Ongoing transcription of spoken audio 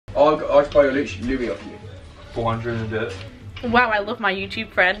I'll buy your Louis off you. 400 and a bit. Wow, I love my YouTube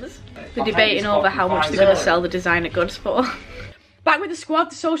friends. They're debating over how much they're going to sell the designer goods for. Back with the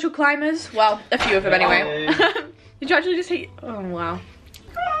squad, the social climbers. Well, a few of them anyway. Did you actually just hit? Oh wow.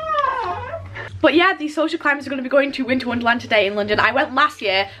 But yeah, these social climbers are going to be going to Winter Wonderland today in London. I went last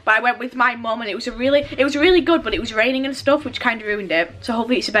year, but I went with my mum, and it was really good, but it was raining and stuff, which kind of ruined it. So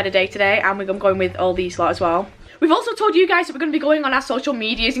hopefully it's a better day today, and I'm going with all these lot as well. We've also told you guys that we're going to be going on our social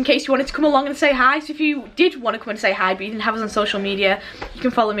medias in case you wanted to come along and say hi. So if you did want to come and say hi, but you didn't have us on social media, you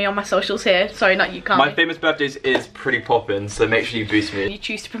can follow me on my socials here. Sorry, not you, can't. My famous birthdays is pretty poppin', so make sure you boost me. You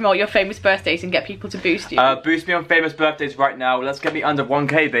choose to promote your famous birthdays and get people to boost you. Boost me on famous birthdays right now. Let's get me under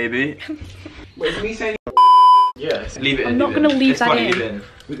 1K, baby. Wait, is me saying? Yes. Leave it in. I'm not going to leave that funny, in.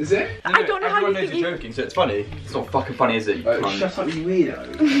 Is it? I don't know how you think you're joking, so it's funny. It's not fucking funny, is it? Shut up, you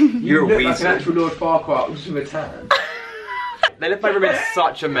weirdo. You're a look weirdo. like an actual Lord Farquaad with a tan. They left my room in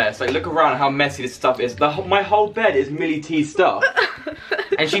such a mess. Like, look around how messy this stuff is. My whole bed is Millie T stuff.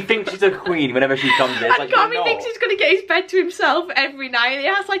 And she thinks she's a queen whenever she comes in. And Carmi thinks he's going to get his bed to himself every night. He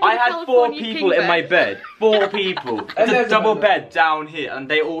has like I had 4 people in my bed. 4 people. It's a double bed down here, and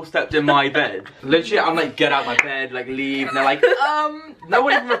they all slept in my bed. Literally, I'm like, get out my bed, like, leave. And they're like, no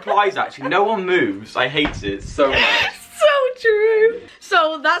one even replies, actually. No one moves. I hate it so much. So true.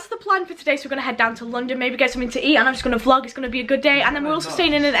 So that's the plan for today. So we're going to head down to London, maybe get something to eat, and I'm just going to vlog. It's going to be a good day. And then we're also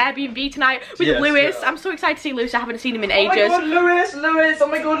staying in an Airbnb tonight with Lewis. I'm so excited to see Lewis. I haven't seen him in ages. Oh my god, Lewis! Oh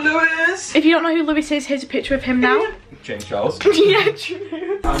my god, Lewis! If you don't know who Lewis is, here's a picture of him now. James Charles. Yeah,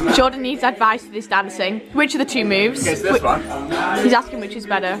 true. Jordan needs advice for this dancing. Which are the 2 moves? Okay, so this one. He's asking which is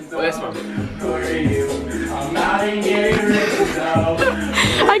better. Well, this one.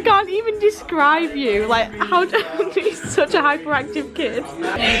 I can't even describe you. Like, how do he's such a hyperactive kid.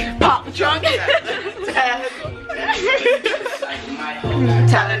 Pop the trunk.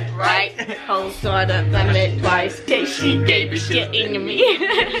 Tell it right. Hold on up, done it twice. She gave shit into me.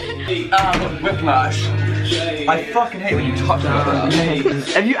 Whiplash. I fucking hate when you touch me.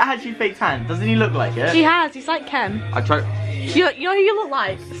 Have you actually faked hand? Doesn't he look like it? He has. He's like Ken. I tried. You know who you look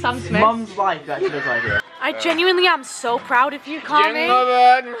like? Sam Smith. Mum's life actually looks like it. I genuinely am so proud of you, Carmi.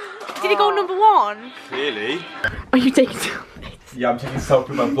 Did he go number 1? Clearly. Are you taking selfies? Yeah, I'm taking selfie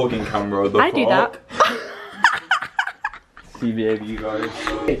with my vlogging camera. I do that. CBA, you guys.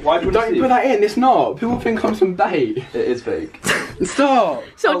 Why Don't you put that in, it's not. People think I'm some bait. It is fake. Stop!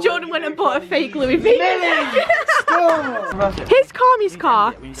 So Jordan went and bought a fake Louis V. Stop! Here's Carmi's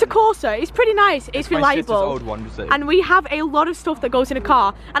car. It's a Corsa. It's pretty nice. It's reliable. Old one, and we have a lot of stuff that goes in a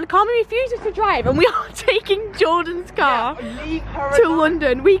car. And Carmi refuses to drive, and we are taking Jordan's car to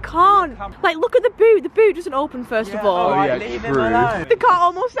London. We can't. Like, look at the boot. The boot doesn't open first of all. Oh yeah, leave him alone. The car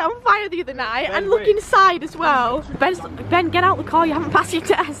almost set on fire the other night. And look inside as well. Ben, get out the car. You haven't passed your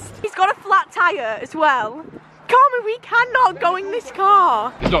test. He's got a flat tire as well. Carmi, we cannot go in this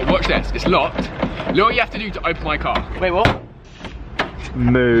car. It's not, watch this, it's locked. Look what you have to do to open my car. Wait, what?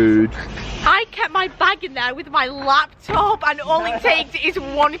 Mood. I kept my bag in there with my laptop, and all it takes is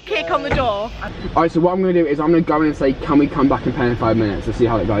 1 kick on the door. Alright, so what I'm going to do is I'm going to go in and say, can we come back in 5 minutes to see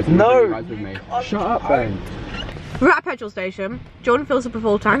how it goes? No! You guys with me. Shut up, Ben. We're at a petrol station. Jordan fills up a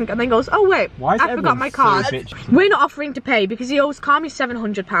full tank and then goes, oh wait, I forgot my card. So we're not offering to pay because he owes Carmi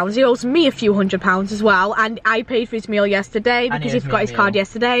 £700. He owes me a few £100s as well, and I paid for his meal yesterday because he forgot his card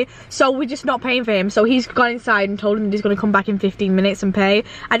yesterday. So we're just not paying for him. So he's gone inside and told him that he's going to come back in 15 minutes and pay.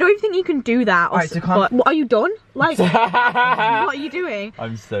 I don't even think you can do that. Right, so but, are you done? Like, what are you doing?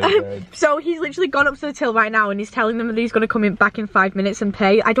 I'm so good. So he's literally gone up to the till right now and he's telling them that he's going to come in back in 5 minutes and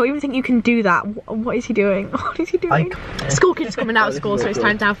pay. I don't even think you can do that. What is he doing? What is he doing? School kids coming out of school, so it's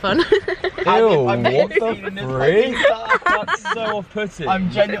time to have fun. Ew, what the freak? That's so off-putting. I'm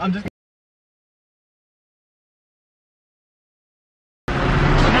genuinely, I'm just... You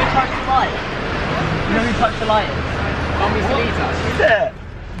know who touched the light? You know who touched the light?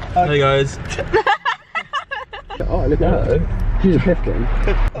 Hey guys. Oh, look at her. She's a pifkin.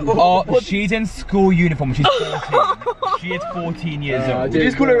 Oh, she's in school uniform. She's 14. She is 14 years old. Did you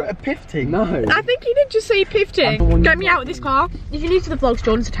just call her a pifting? No. I think he did just say pifting. Get me out of this car. If you're new to the vlogs,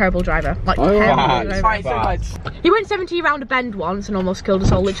 Jordan's a terrible driver. Like, terrible driver. Right, so guys. He went 70 around a bend once and almost killed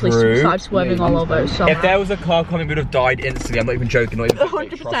us all. Literally started swerving all over. So. If there was a car coming, we would have died instantly. I'm not even joking. Not even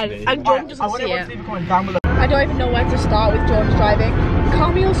 100%. And Jordan doesn't see it. I don't even know where to start with Jordan's driving.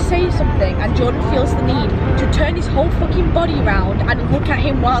 Carmi will say something and Jordan feels the need to turn his whole fucking body around and look at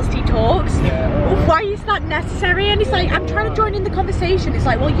him whilst he talks. Yeah. Why is that necessary? And it's like, I'm trying to join in the conversation. It's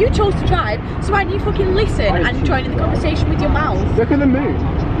like, well, you chose to drive, so why don't you fucking listen and join in the conversation with your mouth? Look at the mood.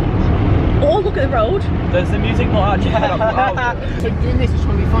 Oh, look at the road. Does the music not actually head up loud? So doing this is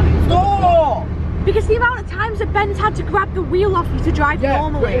trying to be funny. Oh! Because the amount of times that Ben's had to grab the wheel off you to drive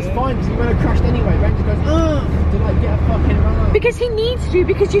normally. But it's fine because he went and crashed anyway. Ben just goes, ugh, to like get a fucking run. Because he needs to,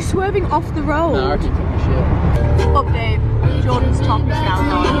 because you're swerving off the road. No, I actually took my shit. Update, Jordan's top is now on.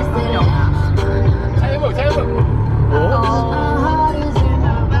 Tell you what.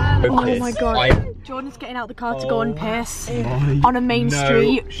 Oh my god. Jordan's getting out the car to go and piss on a main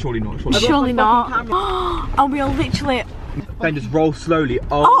street. Surely not. Surely not. And we are literally... Ben, just roll slowly.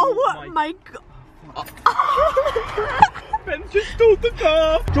 Oh my god. Ben just stalled the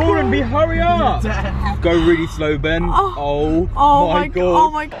car. Jordan, hurry up. Go really slow, Ben. Oh my god. Oh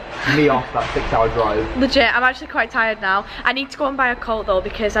my god. Me off that 6-hour drive. Legit, I'm actually quite tired now. I need to go and buy a coat though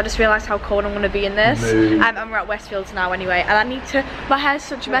because I just realised how cold I'm going to be in this. And we're at Westfields now anyway. And I need to, my hair's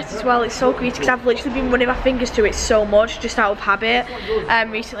such a mess as well. It's so greasy because I've literally been running my fingers to it so much just out of habit.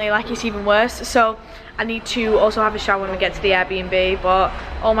 Recently, like it's even worse. So I need to also have a shower when we get to the Airbnb, but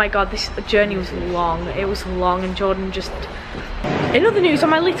oh my god, this journey was long. It was long, and Jordan just... In other news, on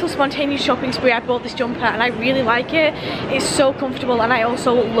my little spontaneous shopping spree, I bought this jumper and I really like it. It's so comfortable, and I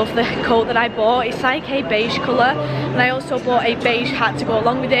also love the coat that I bought. It's like a beige colour, and I also bought a beige hat to go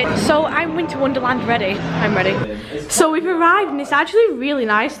along with it. So I'm Winter Wonderland ready. I'm ready. So we've arrived, and it's actually really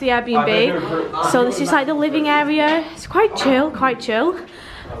nice, the Airbnb. So this is like the living area. It's quite chill,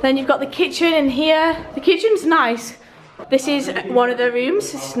 Then you've got the kitchen in here. The kitchen's nice. This is one of the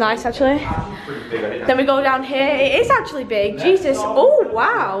rooms. It's nice actually. Then we go down here. It is actually big. Jesus. Oh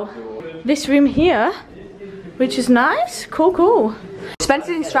wow. This room here, which is nice. Cool.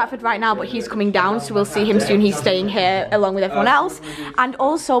 Spencer's in Stratford right now, but he's coming down, so we'll see him soon. He's staying here along with everyone else. And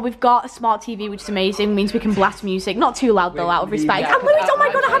also we've got a smart TV, which is amazing. Means we can blast music. Not too loud though, out of respect. And Louise, oh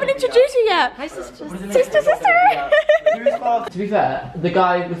my god, I haven't introduced you yet. Hi sister. To be fair, the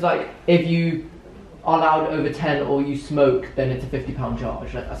guy was like, if you are allowed over 10 or you smoke, then it's a £50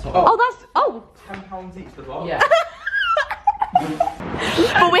 charge. Like, that's not £10 each the box? Yeah.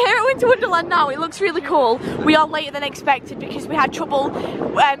 But we're here at Winter Wonderland now. It looks really cool. We are later than expected because we had trouble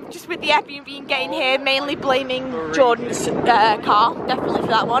just with the Airbnb and getting here, mainly blaming Jordan's car, definitely for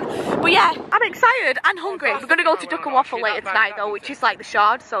that one. But yeah, I'm excited and hungry. We're gonna go to Duck and Waffle later tonight though, which is like the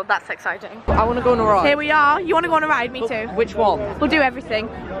Shard, so that's exciting. I want to go on a ride. Here we are. You want to go on a ride? Me too. Which one? We'll do everything.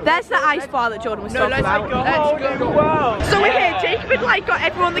 There's the ice bar that Jordan was talking about. Let's go. So we're here. Jacob had like got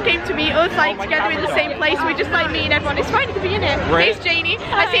everyone that came to meet us like together in the same place. We just like meeting everyone. It's fine to be in it. It's Janie.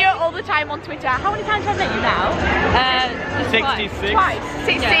 I see her all the time on Twitter. How many times have I met you now? 66. Twice.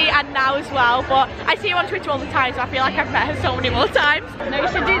 60 and now as well. But I see her on Twitter all the time, so I feel like I've met her so many more times. No, you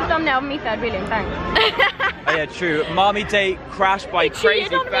should do the thumbnail of me, third wheeling, thanks. Oh yeah, true. Mommy date crashed by crazy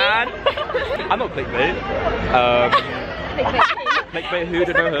fan. I'm not clickbait. Clickbait who?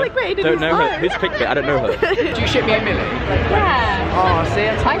 Don't know her. Don't know her. Who's clickbait? I don't know her. Do you ship me a Millie? Yeah. Oh, see,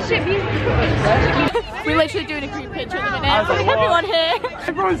 I ship you. We're literally doing a group picture at the minute. Everyone here.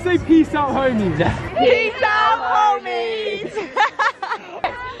 Everyone say peace out, homies. Peace out, homies.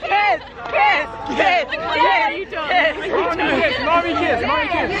 Kiss. Yeah, you don't. Mommy kiss.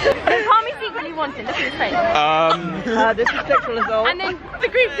 Call me secretly wanted. Look at his face. This is sexual assault. And then the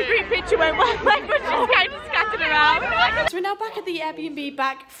group picture went well, like we're just kind of scattered around. So we're now back at the Airbnb,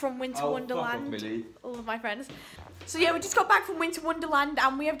 back from Winter Wonderland. All of my friends. So yeah, we just got back from Winter Wonderland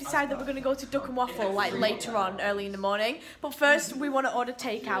and we have decided that we're going to go to Duck and Waffle like later on, early in the morning. But first we want to order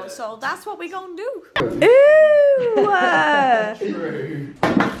takeout, so that's what we're going to do. Ooh!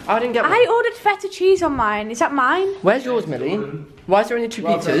 I didn't get one. I ordered feta cheese on mine. Is that mine? Where's yours, Millie? Why is there only 2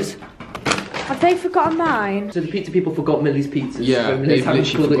 pizzas? Have they forgotten mine? So the pizza people forgot Millie's pizzas. Yeah, so they've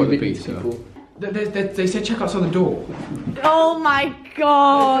literally forgot the pizza pizza. people. They said check outside the door. Oh my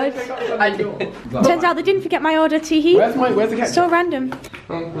god. Turns out they didn't forget my order, Teehee. Where's the ketchup? So random.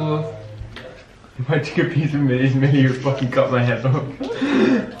 If I took a piece of Millie would fucking cut my head off.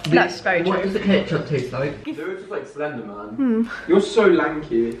 That's very What true. does the ketchup taste like? They were just like Slender Man. You're so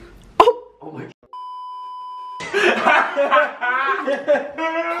lanky. Oh my god.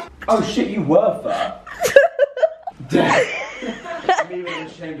 Oh shit, you were fat. Damn. I'm even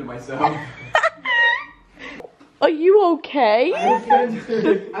ashamed of myself. Are you okay?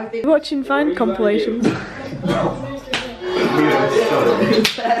 Watching Vine compilations.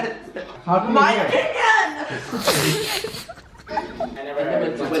 My opinion!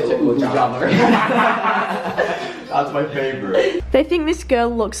 That's my favourite. They think this girl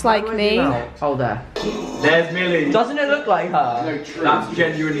looks like me. Oh, there. There's Millie. Doesn't it look like her? No, true. That's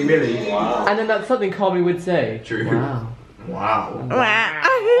genuinely Millie. Wow. And then that's something Carmi would say. True. Wow. Wow.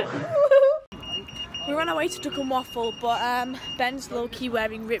 We're on our way to Duck and Waffle, but Ben's low-key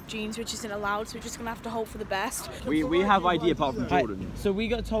wearing ripped jeans, which isn't allowed, so we're just gonna have to hope for the best. We have ID apart from Jordan. So we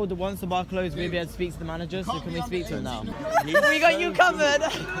got told that once the bar closed, we'd be able to speak to the manager, so can we speak to him now? We got you covered!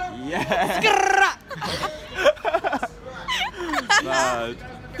 Yeah! Bad.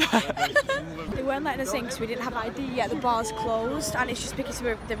 They weren't letting us in because we didn't have ID yet, the bar's closed, and it's just because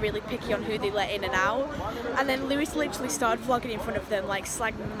they're really picky on who they let in and out. And then Lewis literally started vlogging in front of them, like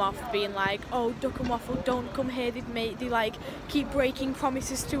slagging them off, being like, oh, Duck and Waffle, don't come here, they like keep breaking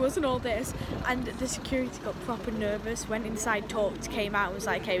promises to us and all this. And the security got proper nervous, went inside, talked, came out and was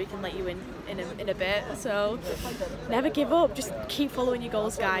like, hey, we can let you in a bit. So never give up, just keep following your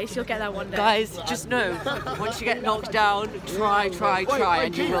goals, guys, you'll get there one day. Guys, just know, once you get knocked down, try,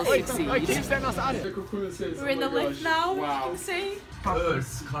 and you will succeed. We're in the lift now, you can see.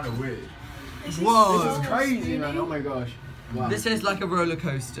 It's kind of weird. Whoa, this is crazy, man. Oh my gosh. Wow. This is like a roller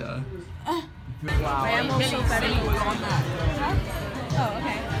coaster. Wow. I am also very on that. Oh,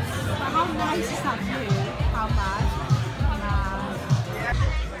 okay. But how nice is that view? How mad?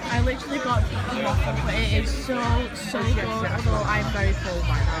 I literally got a waffle, but it is so good, although I'm very full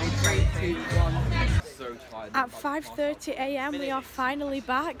by now. 3, 2, 1. So tired. At 5:30 AM we are finally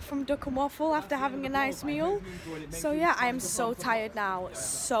back from Duck and Waffle after having a nice meal. So yeah, I am so tired now,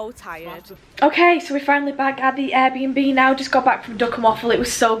 so tired. Okay, so we're finally back at the Airbnb now. Just got back from Duck and Waffle. It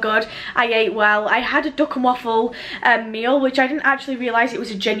was so good. I ate well. I had a Duck and Waffle meal, which I didn't actually realise it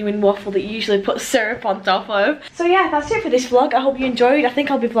was a genuine waffle that you usually put syrup on top of. So yeah, that's it for this vlog. I hope you enjoyed. I think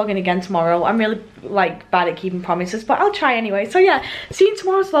I'll be vlogging again tomorrow. I'm really bad at keeping promises, but I'll try anyway. So yeah, see you in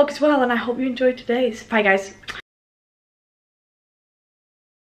tomorrow's vlog as well, and I hope you enjoyed today's. Bye guys.